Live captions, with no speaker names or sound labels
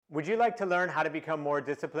Would you like to learn how to become more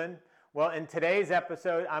disciplined? Well, in today's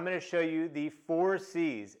episode, I'm going to show you the 4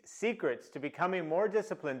 C's, secrets to becoming more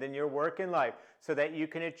disciplined in your work and life so that you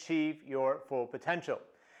can achieve your full potential.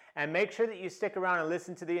 And make sure that you stick around and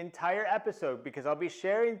listen to the entire episode because I'll be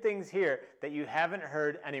sharing things here that you haven't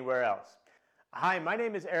heard anywhere else. Hi, my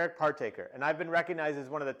name is Eric Partaker, and I've been recognized as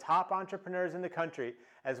one of the top entrepreneurs in the country,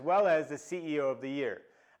 as well as the CEO of the Year.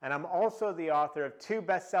 And I'm also the author of 2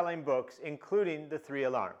 best-selling books, including The 3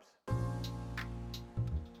 Alarms.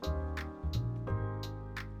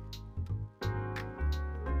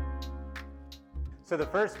 So the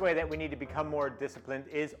first way that we need to become more disciplined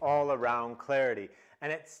is all around clarity.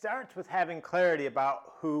 And it starts with having clarity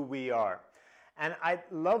about who we are. And I'd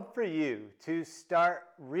love for you to start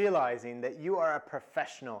realizing that you are a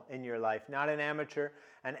professional in your life, not an amateur.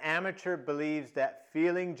 An amateur believes that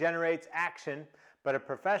feeling generates action, but a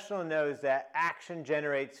professional knows that action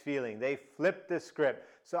generates feeling. They flip the script.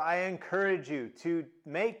 So I encourage you to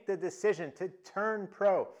make the decision to turn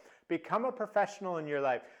pro. Become a professional in your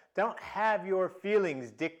life. Don't have your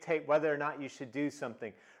feelings dictate whether or not you should do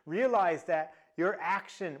something. Realize that your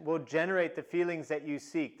action will generate the feelings that you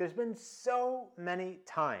seek. There's been so many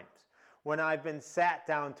times when I've been sat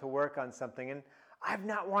down to work on something and I've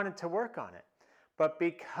not wanted to work on it. But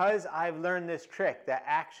because I've learned this trick that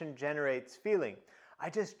action generates feeling, I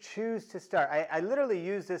just choose to start. I literally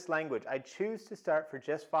use this language. I choose to start for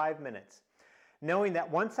just 5 minutes, knowing that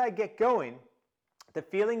once I get going, the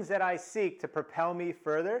feelings that I seek to propel me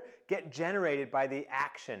further get generated by the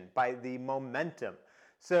action, by the momentum.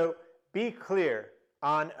 So be clear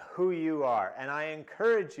on who you are, and I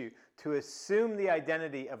encourage you to assume the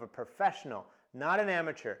identity of a professional, not an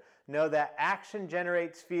amateur. Know that action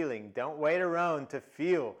generates feeling. Don't wait around to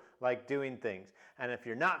feel like doing things. And if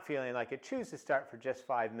you're not feeling like it, choose to start for just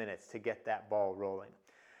 5 minutes to get that ball rolling.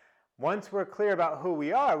 Once we're clear about who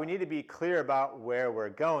we are, we need to be clear about where we're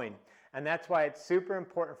going. And that's why it's super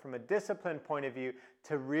important from a discipline point of view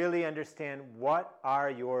to really understand what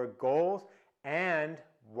are your goals and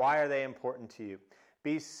why are they important to you.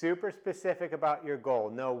 Be super specific about your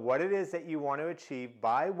goal. Know what it is that you want to achieve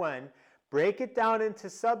by when. Break it down into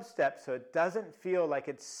sub-steps so it doesn't feel like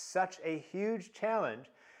it's such a huge challenge.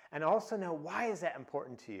 And also know, why is that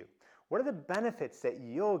important to you? What are the benefits that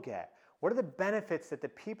you'll get? What are the benefits that the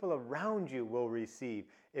people around you will receive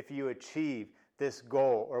if you achieve this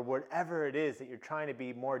goal or whatever it is that you're trying to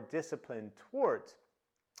be more disciplined towards?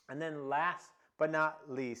 And then last but not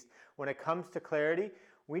least, when it comes to clarity,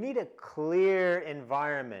 we need a clear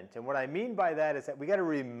environment. And what I mean by that is that we got to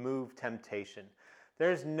remove temptation.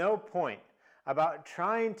 There's no point about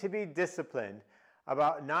trying to be disciplined,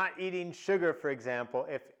 about not eating sugar, for example,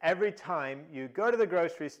 if every time you go to the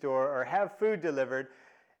grocery store or have food delivered,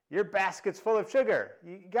 your basket's full of sugar.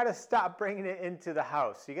 You got to stop bringing it into the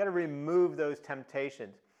house. You got to remove those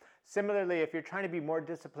temptations. Similarly, if you're trying to be more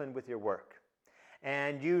disciplined with your work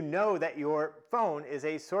and you know that your phone is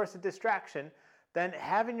a source of distraction, then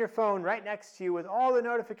having your phone right next to you with all the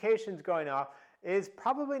notifications going off is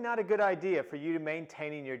probably not a good idea for you to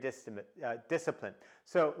maintaining your discipline.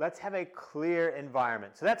 So let's have a clear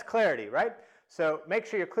environment. So that's clarity, right? So make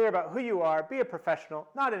sure you're clear about who you are. Be a professional,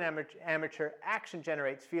 not an amateur. Action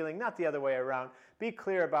generates feeling, not the other way around. Be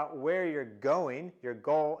clear about where you're going, your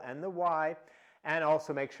goal and the why, and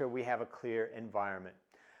also make sure we have a clear environment.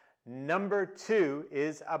 Number 2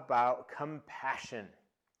 is about compassion.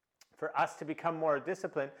 For us to become more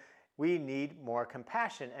disciplined, we need more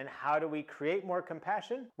compassion. And how do we create more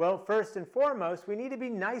compassion? Well, first and foremost, we need to be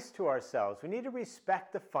nice to ourselves. We need to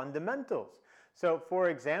respect the fundamentals. So, for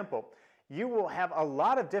example, you will have a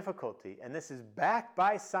lot of difficulty, and this is backed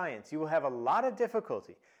by science, you will have a lot of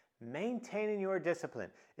difficulty maintaining your discipline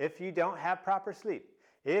if you don't have proper sleep,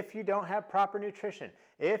 if you don't have proper nutrition,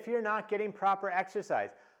 if you're not getting proper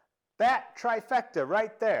exercise. That trifecta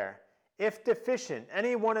right there, if deficient,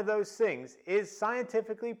 any one of those things is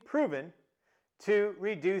scientifically proven to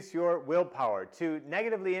reduce your willpower, to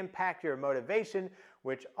negatively impact your motivation,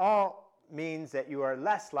 which all means that you are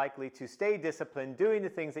less likely to stay disciplined doing the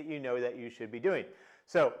things that you know that you should be doing.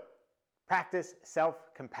 So practice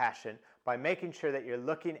self-compassion by making sure that you're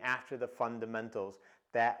looking after the fundamentals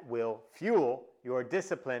that will fuel your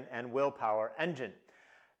discipline and willpower engine.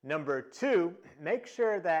 Number 2, make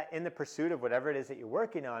sure that in the pursuit of whatever it is that you're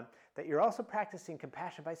working on, that you're also practicing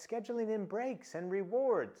compassion by scheduling in breaks and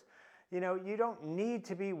rewards. You know, you don't need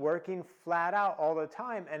to be working flat out all the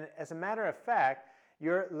time. And as a matter of fact,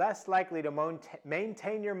 you're less likely to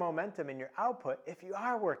maintain your momentum and your output if you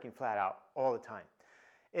are working flat out all the time.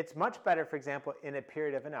 It's much better, for example, in a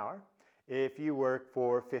period of an hour, if you work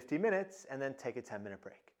for 50 minutes and then take a 10-minute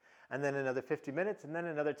break. and then another 50 minutes, and then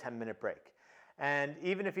another 10-minute break. And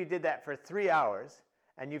even if you did that for 3 hours,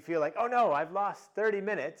 and you feel like, oh no, I've lost 30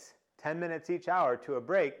 minutes, 10 minutes each hour to a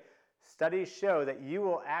break, studies show that you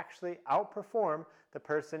will actually outperform the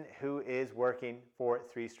person who is working for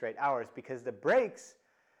 3 straight hours, because the breaks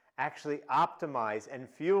actually optimize and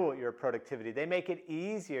fuel your productivity. They make it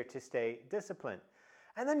easier to stay disciplined.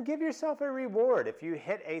 And then give yourself a reward. If you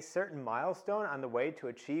hit a certain milestone on the way to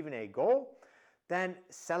achieving a goal, then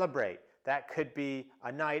celebrate. That could be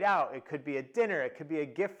a night out, it could be a dinner, it could be a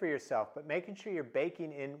gift for yourself, but making sure you're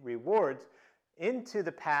baking in rewards into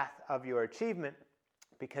the path of your achievement,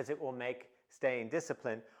 because it will make staying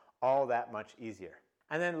disciplined all that much easier.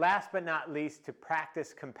 And then last but not least, to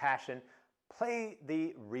practice compassion, play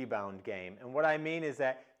the rebound game. And what I mean is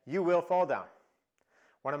that you will fall down.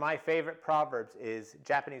 One of my favorite proverbs is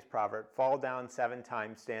Japanese proverb, fall down 7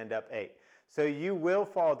 times, stand up 8. So you will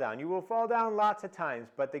fall down. You will fall down lots of times,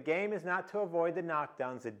 but the game is not to avoid the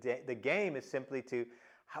knockdowns. The game is simply to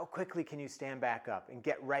how quickly can you stand back up and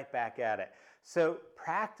get right back at it. So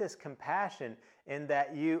practice compassion in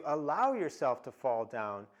that you allow yourself to fall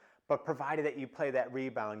down, but provided that you play that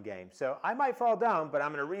rebound game. So I might fall down, but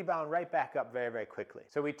I'm going to rebound right back up very, very quickly.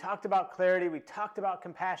 So we talked about clarity, we talked about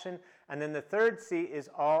compassion, and then the third C is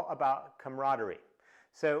all about camaraderie.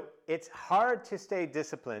 So it's hard to stay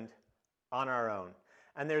disciplined on our own.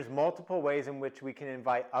 And there's multiple ways in which we can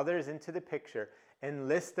invite others into the picture,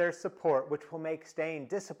 enlist their support, which will make staying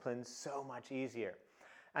disciplined so much easier.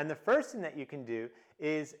 And the first thing that you can do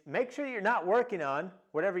is make sure you're not working on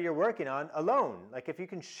whatever you're working on alone. Like if you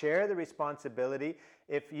can share the responsibility,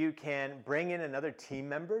 if you can bring in another team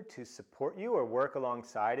member to support you or work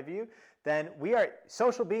alongside of you, then we are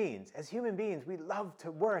social beings. As human beings, we love to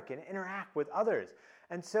work and interact with others.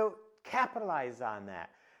 And so capitalize on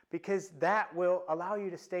that, because that will allow you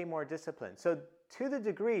to stay more disciplined. So to the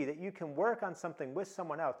degree that you can work on something with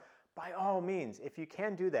someone else, by all means, if you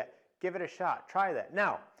can do that, give it a shot, try that.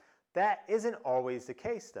 Now, that isn't always the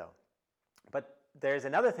case though. But there's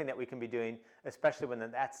another thing that we can be doing, especially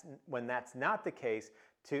when that's not the case,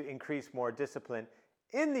 to increase more discipline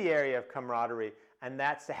in the area of camaraderie, and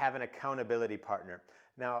that's to have an accountability partner.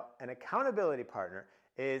 Now, an accountability partner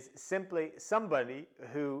is simply somebody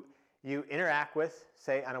who you interact with,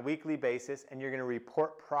 say, on a weekly basis, and you're going to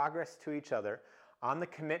report progress to each other on the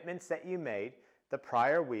commitments that you made the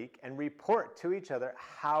prior week, and report to each other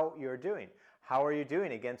how you're doing. How are you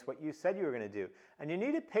doing against what you said you were going to do? And you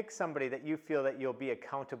need to pick somebody that you feel that you'll be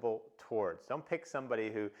accountable towards. Don't pick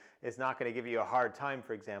somebody who is not going to give you a hard time,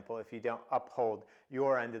 for example, if you don't uphold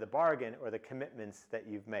your end of the bargain or the commitments that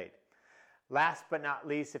you've made. Last but not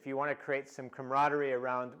least, if you want to create some camaraderie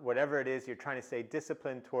around whatever it is you're trying to stay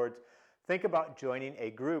disciplined towards, think about joining a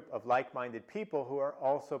group of like-minded people who are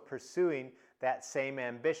also pursuing that same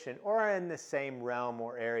ambition or in the same realm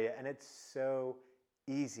or area. And it's so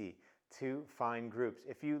easy to find groups.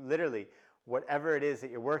 If you literally, whatever it is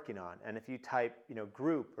that you're working on, and if you type,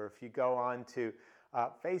 group, or if you go on to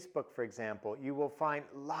Facebook, for example, you will find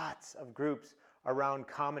lots of groups around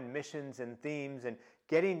common missions and themes, and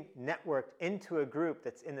getting networked into a group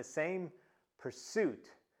that's in the same pursuit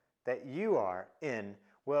that you are in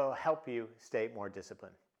will help you stay more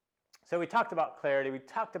disciplined. So we talked about clarity, we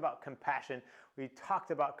talked about compassion, we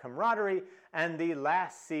talked about camaraderie, and the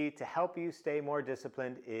last C to help you stay more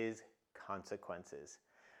disciplined is consequences.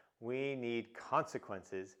 We need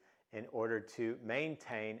consequences in order to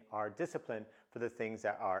maintain our discipline for the things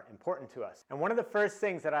that are important to us. And one of the first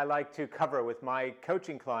things that I like to cover with my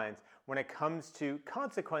coaching clients when it comes to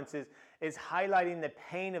consequences is highlighting the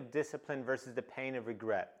pain of discipline versus the pain of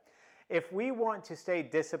regret. If we want to stay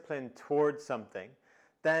disciplined towards something,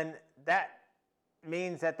 then that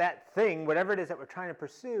means that that thing, whatever it is that we're trying to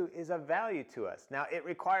pursue, is of value to us. Now, it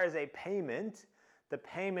requires a payment. The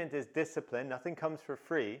payment is discipline. Nothing comes for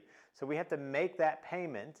free. So we have to make that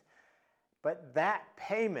payment. But that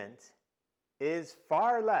payment is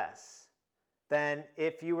far less than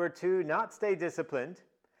if you were to not stay disciplined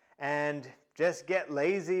and just get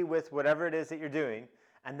lazy with whatever it is that you're doing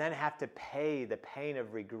and then have to pay the pain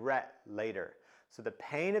of regret later. So the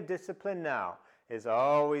pain of discipline now is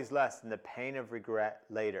always less than the pain of regret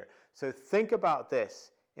later. So think about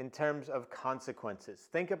this in terms of consequences.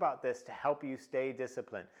 Think about this to help you stay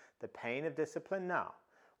disciplined. The pain of discipline now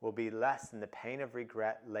will be less than the pain of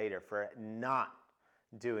regret later for not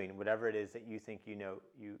doing whatever it is that you think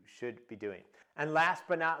you should be doing. And last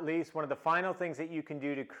but not least, one of the final things that you can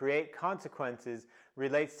do to create consequences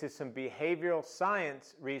relates to some behavioral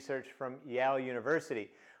science research from Yale University,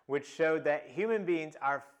 which showed that human beings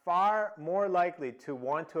are far more likely to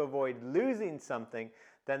want to avoid losing something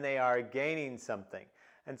than they are gaining something.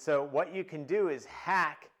 And so what you can do is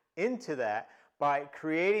hack into that by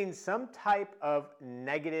creating some type of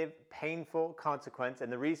negative, painful consequence.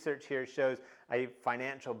 And the research here shows a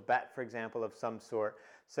financial bet, for example, of some sort.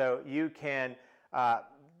 So you can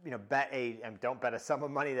don't bet a sum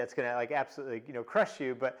of money that's going to like absolutely crush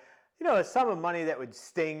you, but a sum of money that would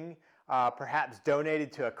sting, perhaps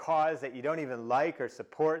donated to a cause that you don't even like or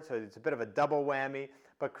support, so it's a bit of a double whammy,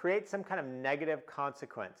 but create some kind of negative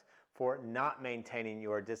consequence for not maintaining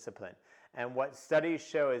your discipline. And what studies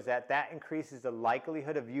show is that that increases the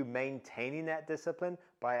likelihood of you maintaining that discipline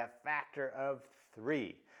by a factor of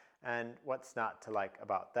 3. And what's not to like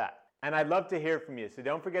about that? And I'd love to hear from you, so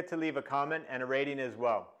don't forget to leave a comment and a rating as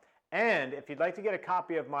well. And if you'd like to get a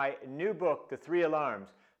copy of my new book, The 3 Alarms,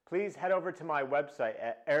 please head over to my website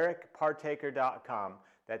at ericpartaker.com.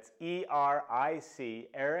 That's E-R-I-C,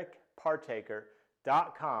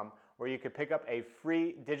 ericpartaker.com, where you can pick up a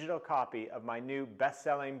free digital copy of my new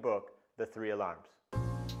best-selling book, The 3 Alarms.